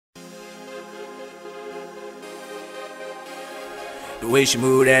The way she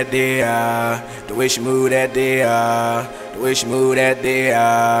move that there, the way she move that there, the way she move that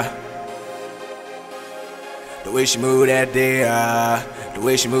there, the way she move that there, the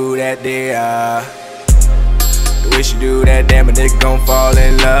way she move that there, the way she do that, damn a nigga gon' fall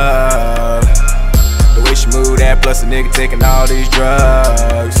in love. The way she move that, plus a nigga taking all these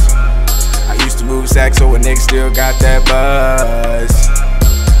drugs. I used to move sack, so a nigga still got that buzz.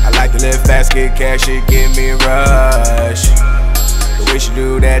 I like to live fast, get cash, shit give me a rush. The way she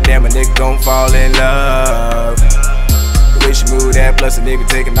do that, damn a nigga gon' fall in love. The way she move that, plus a nigga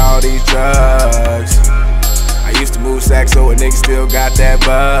taking all these drugs. I used to move sack, so a nigga still got that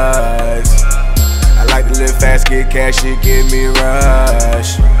buzz. I like to live fast, get cash, shit give me a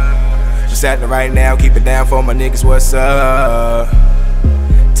rush. Just acting right now, keep it down for my niggas, what's up?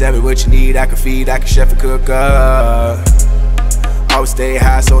 Tell me what you need, I can feed, I can chef and cook up. Always stay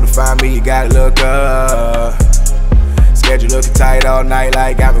high, so to find me, you gotta look up. Schedule looking tight all night,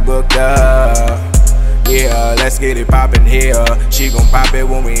 like got me booked up. Yeah, let's get it poppin' here. She gon' pop it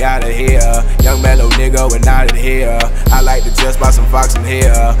when we outta here. Young mellow nigga, we're not in here. I like to just buy some fox in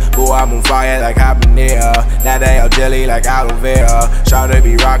here. Boy, I'm on fire like habanero. Now they all jelly like aloe vera. Shawty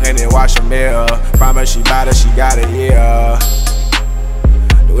be rockin' and wash a mirror. Promise she bout it, she got it, yeah.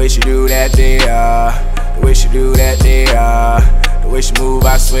 The way she do that there, the way she do that there, the way she move,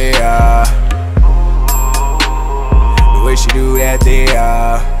 I swear. The way she do that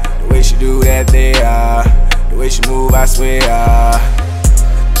there. The way she do that there, the way she move, I swear.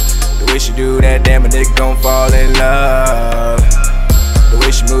 The way she do that, damn a nigga gon' fall in love. The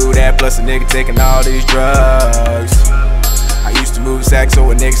way she move that, plus a nigga taking all these drugs. I used to move sack,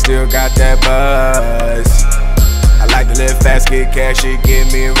 so a nigga still got that buzz. I like to live fast, get cash, shit give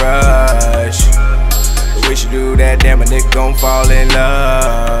me a rush. The way she do that, damn a nigga gon' fall in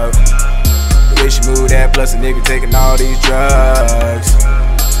love. The way she move that, plus a nigga taking all these drugs.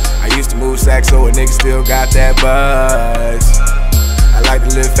 I used to move sack, so a nigga still got that buzz. I like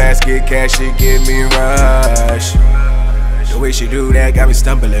to live fast, get cash, shit give me a rush. The way she do that got me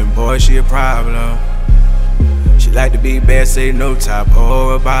stumbling, boy, she a problem. She like to be bad, say no top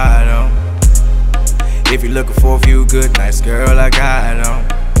or a bottom. If you're looking for a few good nights, girl, I got them.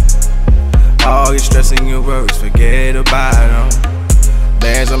 All your stress and your worries, forget about them.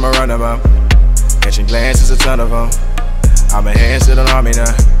 Bands, I'ma run them up. Catching glances, a ton of them. I'm a hand to the army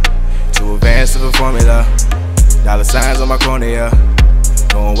now. Too advanced of a formula. Dollar signs on my cornea.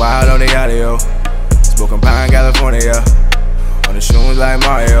 Going wild on the audio. Smoking pine, California. On the shoes like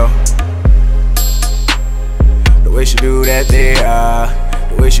Mario. The way she do that there.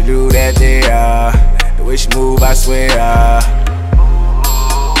 The way she do that there. The way she move, I swear.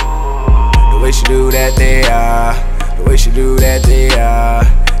 The way she do that there. The way she do that there.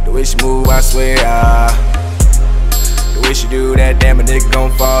 The way she move, I swear. The way she do that, damn a nigga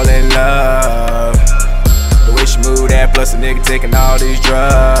gon' fall in love. The way she move that, plus a nigga taking all these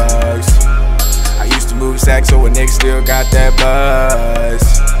drugs. I used to move sack, so a nigga still got that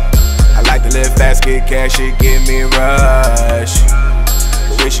buzz. I like to live fast, get cash, shit give me a rush.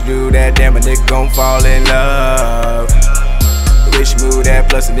 The way she do that, damn a nigga gon' fall in love. The way she move that,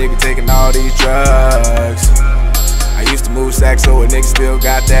 plus a nigga taking all these drugs. I used to move sack, so a nigga still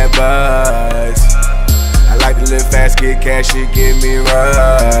got that buzz. I like to live fast, get cash, shit give me a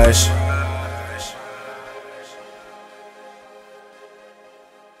rush.